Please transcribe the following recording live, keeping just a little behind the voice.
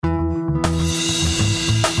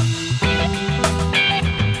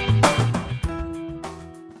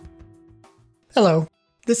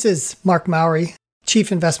This is Mark Mowry, Chief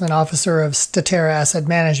Investment Officer of Statera Asset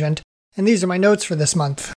Management, and these are my notes for this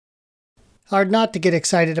month. Hard not to get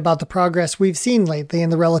excited about the progress we've seen lately in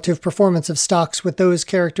the relative performance of stocks with those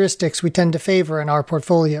characteristics we tend to favor in our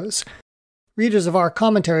portfolios. Readers of our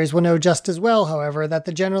commentaries will know just as well, however, that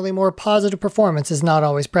the generally more positive performance is not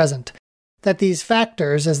always present. That these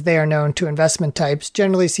factors, as they are known to investment types,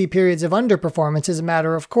 generally see periods of underperformance is a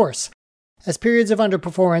matter of course, as periods of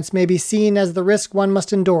underperformance may be seen as the risk one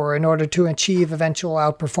must endure in order to achieve eventual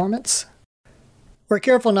outperformance. We're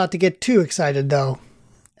careful not to get too excited, though.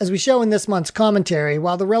 As we show in this month's commentary,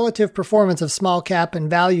 while the relative performance of small cap and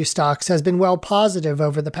value stocks has been well positive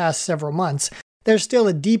over the past several months, there's still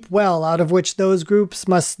a deep well out of which those groups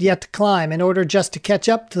must yet climb in order just to catch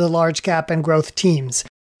up to the large cap and growth teams.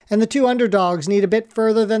 And the two underdogs need a bit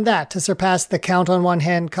further than that to surpass the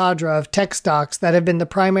count-on-one-hand cadre of tech stocks that have been the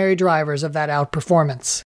primary drivers of that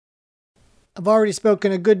outperformance. I've already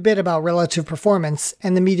spoken a good bit about relative performance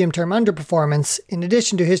and the medium-term underperformance, in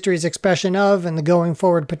addition to history's expression of and the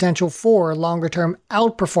going-forward potential for longer-term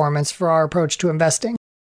outperformance for our approach to investing.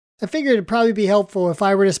 I figured it'd probably be helpful if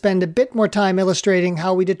I were to spend a bit more time illustrating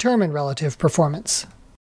how we determine relative performance.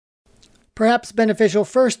 Perhaps beneficial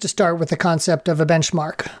first to start with the concept of a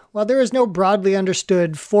benchmark. While there is no broadly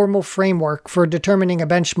understood formal framework for determining a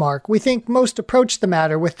benchmark, we think most approach the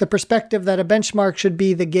matter with the perspective that a benchmark should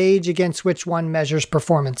be the gauge against which one measures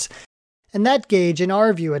performance. And that gauge, in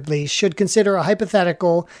our view at least, should consider a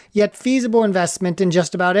hypothetical, yet feasible investment in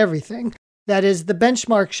just about everything. That is, the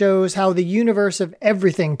benchmark shows how the universe of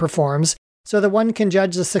everything performs, so that one can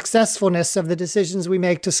judge the successfulness of the decisions we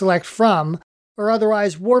make to select from, or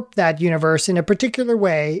otherwise warp that universe in a particular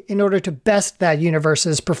way in order to best that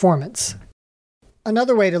universe's performance.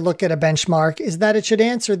 Another way to look at a benchmark is that it should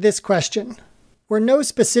answer this question. Were no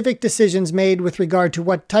specific decisions made with regard to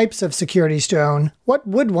what types of securities to own, what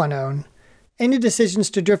would one own? Any decisions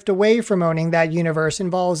to drift away from owning that universe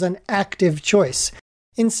involves an active choice.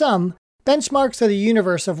 In sum, benchmarks are the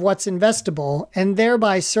universe of what's investable and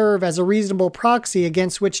thereby serve as a reasonable proxy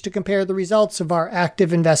against which to compare the results of our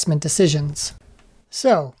active investment decisions.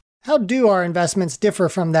 So, how do our investments differ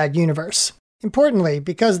from that universe? Importantly,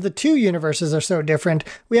 because the two universes are so different,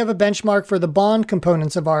 we have a benchmark for the bond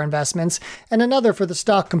components of our investments and another for the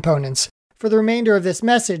stock components. For the remainder of this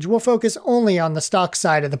message, we'll focus only on the stock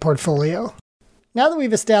side of the portfolio. Now that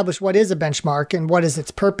we've established what is a benchmark and what is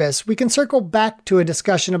its purpose, we can circle back to a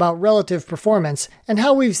discussion about relative performance and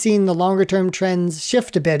how we've seen the longer-term trends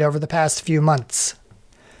shift a bit over the past few months.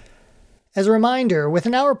 As a reminder,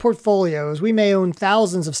 within our portfolios, we may own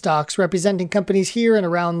thousands of stocks representing companies here and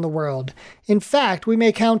around the world. In fact, we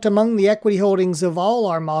may count among the equity holdings of all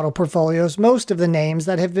our model portfolios most of the names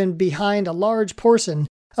that have been behind a large portion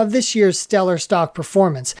of this year's stellar stock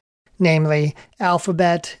performance, namely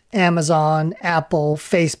Alphabet, Amazon, Apple,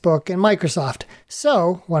 Facebook, and Microsoft.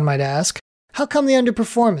 So, one might ask, how come the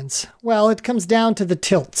underperformance? Well, it comes down to the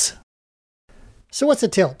tilts. So what's a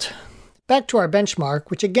tilt? Back to our benchmark,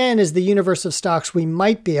 which again is the universe of stocks we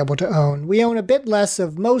might be able to own, we own a bit less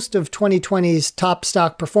of most of 2020's top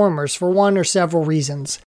stock performers for one or several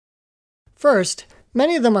reasons. First,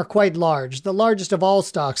 many of them are quite large, the largest of all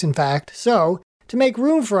stocks in fact, so to make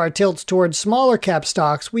room for our tilts towards smaller cap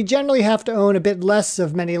stocks, we generally have to own a bit less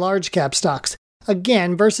of many large cap stocks,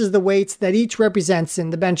 again versus the weights that each represents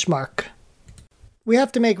in the benchmark. We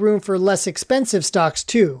have to make room for less expensive stocks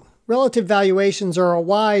too. Relative valuations are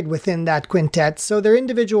wide within that quintet, so their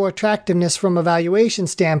individual attractiveness from a valuation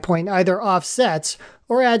standpoint either offsets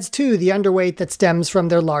or adds to the underweight that stems from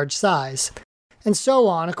their large size. And so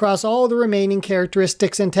on across all the remaining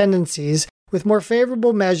characteristics and tendencies, with more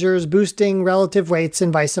favorable measures boosting relative weights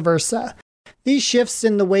and vice versa. These shifts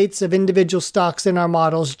in the weights of individual stocks in our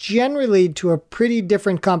models generally lead to a pretty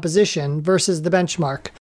different composition versus the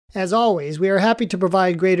benchmark. As always, we are happy to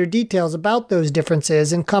provide greater details about those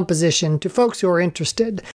differences in composition to folks who are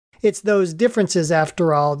interested. It's those differences,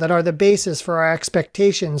 after all, that are the basis for our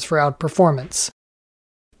expectations for outperformance.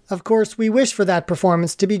 Of course, we wish for that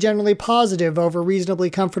performance to be generally positive over reasonably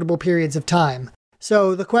comfortable periods of time.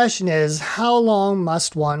 So the question is, how long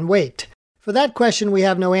must one wait? For that question, we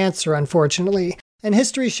have no answer, unfortunately, and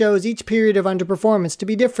history shows each period of underperformance to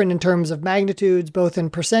be different in terms of magnitudes, both in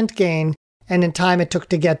percent gain and in time it took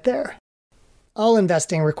to get there. All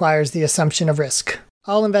investing requires the assumption of risk.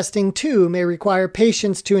 All investing, too, may require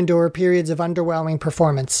patience to endure periods of underwhelming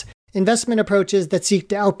performance. Investment approaches that seek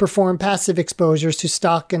to outperform passive exposures to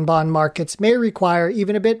stock and bond markets may require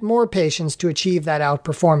even a bit more patience to achieve that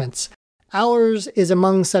outperformance. Ours is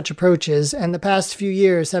among such approaches, and the past few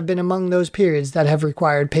years have been among those periods that have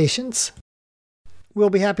required patience. We'll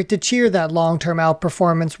be happy to cheer that long-term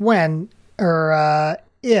outperformance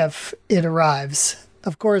if it arrives.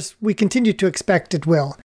 Of course, we continue to expect it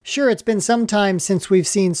will. Sure, it's been some time since we've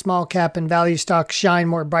seen small cap and value stocks shine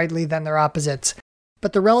more brightly than their opposites,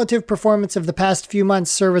 but the relative performance of the past few months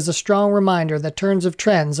serve as a strong reminder that turns of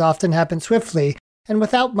trends often happen swiftly and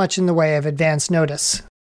without much in the way of advance notice.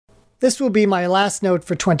 This will be my last note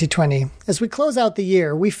for 2020. As we close out the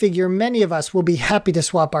year, we figure many of us will be happy to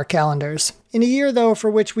swap our calendars. In a year, though, for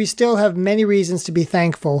which we still have many reasons to be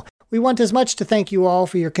thankful, we want as much to thank you all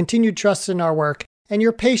for your continued trust in our work and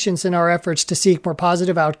your patience in our efforts to seek more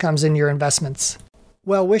positive outcomes in your investments.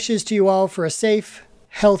 Well wishes to you all for a safe,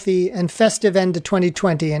 healthy, and festive end to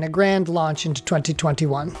 2020 and a grand launch into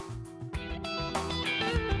 2021.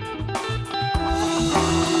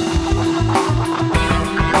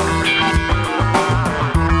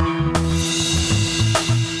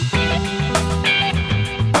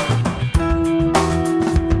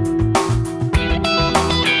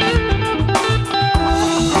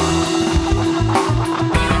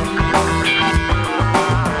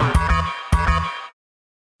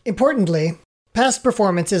 Importantly, past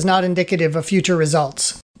performance is not indicative of future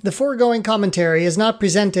results. The foregoing commentary is not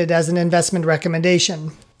presented as an investment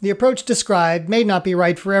recommendation. The approach described may not be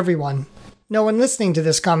right for everyone. No one listening to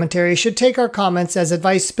this commentary should take our comments as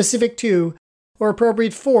advice specific to or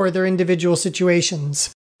appropriate for their individual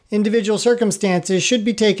situations. Individual circumstances should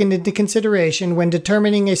be taken into consideration when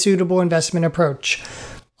determining a suitable investment approach.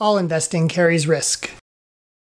 All investing carries risk.